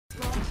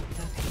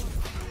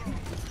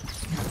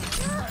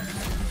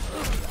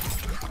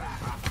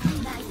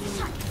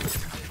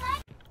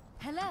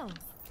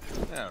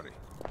Howdy.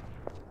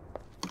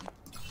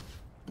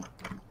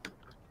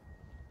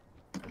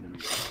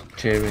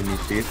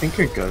 Jamin, do you think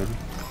you're good?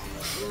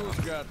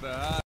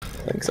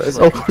 Thanks, guys.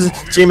 Oh,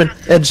 Jamin,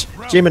 edge!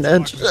 Jamin,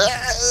 edge!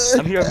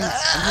 I'm here.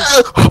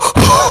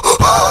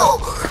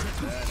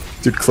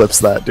 Dude, clips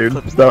that, dude.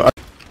 No,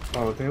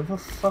 Oh, they have a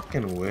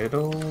fucking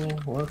widow?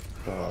 What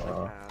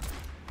the?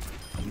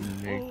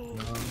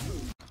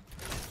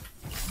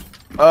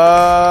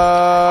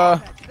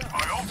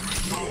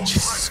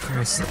 Jesus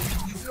Christ.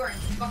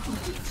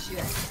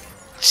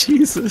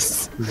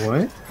 Jesus.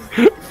 What?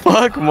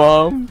 Fuck,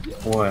 mom.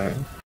 What?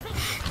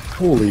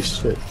 Holy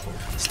shit.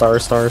 Star,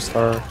 star,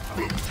 star.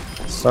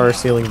 Star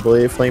ceiling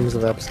blade, flames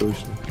of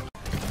absolution.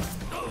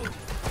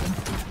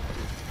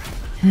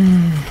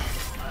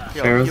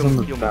 Arrows in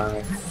the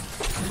back.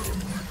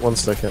 1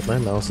 second, my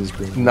mouse is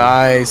being.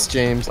 Nice,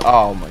 James.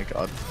 Oh my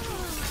god.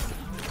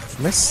 Did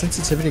my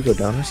sensitivity go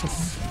down or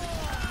something?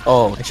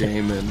 Oh,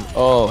 Jamin.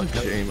 Oh,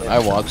 Jamin. I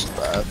watched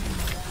that.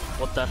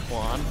 What, that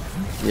Juan?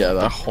 Yeah,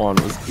 that Juan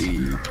was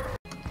deep.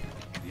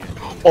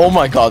 Oh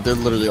my god, they're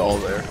literally all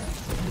there.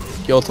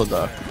 Kyoto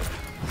da.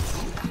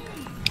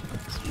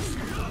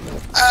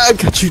 I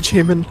got you,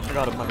 Jamin. I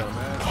got him,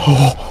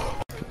 Oh.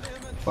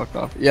 Fuck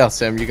off. Yeah,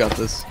 Sam, you got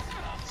this.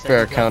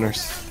 Fair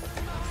counters.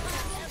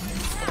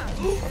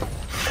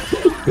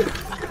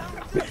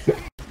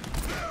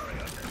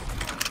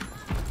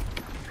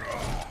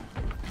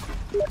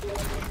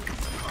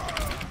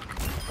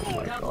 Oh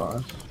my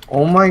gosh.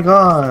 Oh my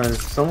gosh!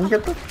 Someone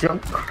get the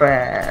jump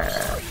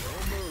crab!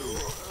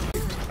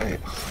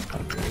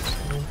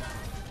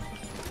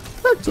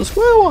 Back to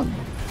square one.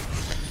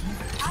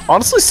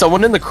 Honestly,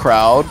 someone in the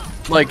crowd,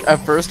 like, at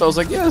first I was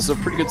like, yeah, this is a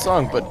pretty good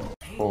song, but...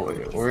 Oh,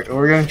 we're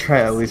gonna try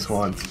at least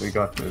once. We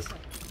got this.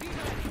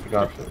 We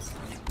got this.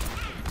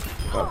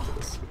 We got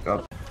this. We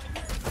got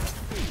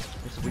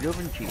There's a video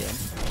over in GM.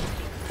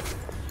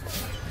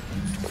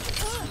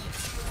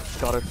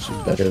 Got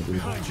it. Better be.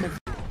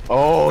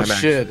 Oh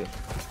shit.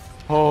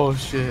 Oh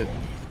shit.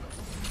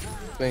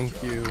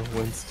 Thank you,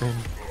 Winston.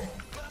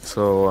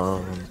 So,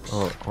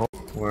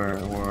 Where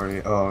are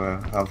you? Oh,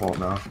 yeah, I vault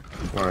now.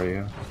 Where are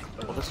you?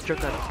 Well, let's check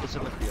that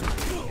specifically.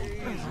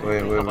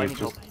 Wait,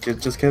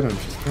 just get him,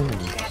 just get him.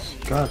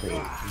 You got it, you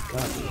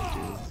got it,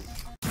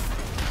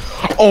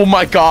 dude. oh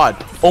my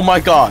god! Oh my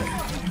god!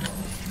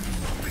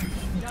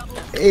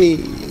 Hey!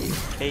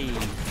 Hey.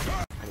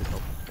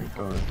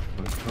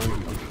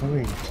 I'm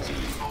coming.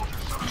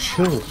 Just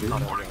chill, dude.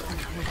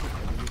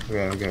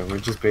 Okay, we're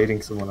just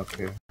baiting someone up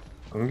here.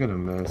 I'm gonna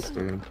miss,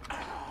 dude.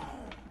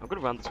 I'm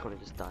gonna round this corner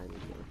and just die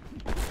immediately.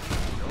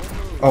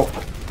 Oh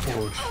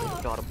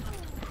shit. Got him.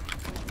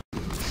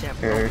 Sam,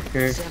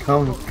 Here, Sam,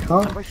 come.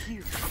 I'm right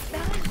here.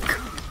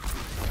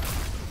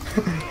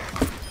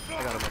 I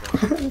got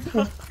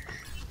him.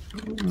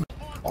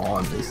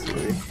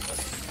 Honestly.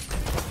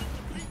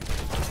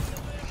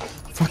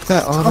 Fuck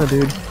that Ana,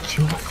 dude.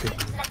 Jumping.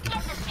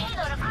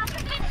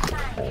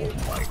 Oh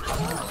my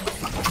god.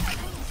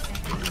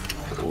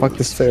 Fuck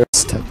this fair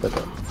step it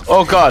up.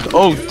 Oh god!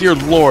 Oh dear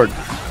lord!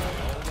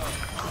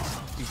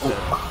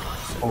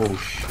 Oh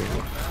shit.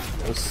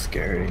 That was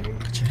scary.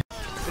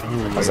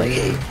 I was like,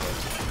 hey.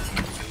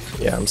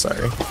 Yeah, I'm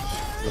sorry.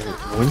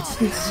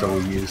 Winston's so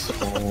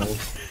useful.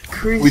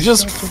 We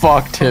just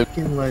fucked him.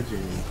 Fucking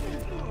legend.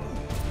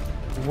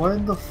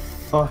 What the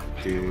fuck,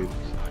 dude?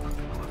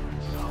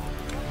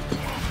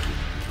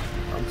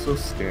 I'm so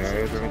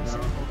scared right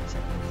now.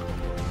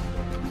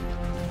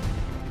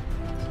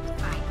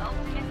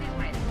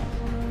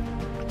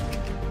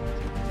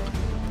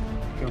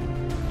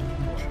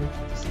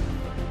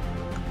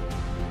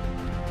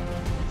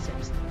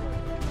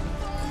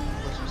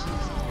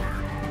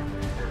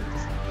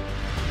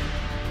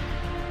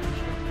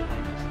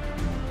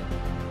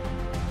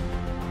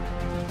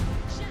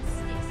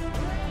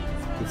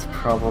 It's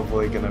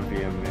probably gonna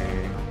be a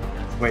May.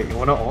 Wait, you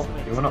wanna ult?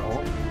 You wanna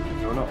ult?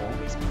 You wanna ult?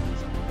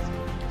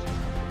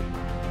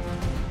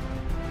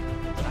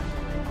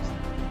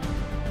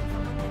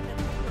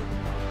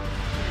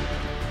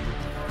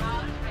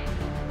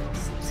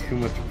 It's too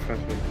much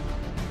pressure.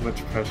 Too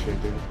much pressure,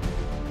 dude.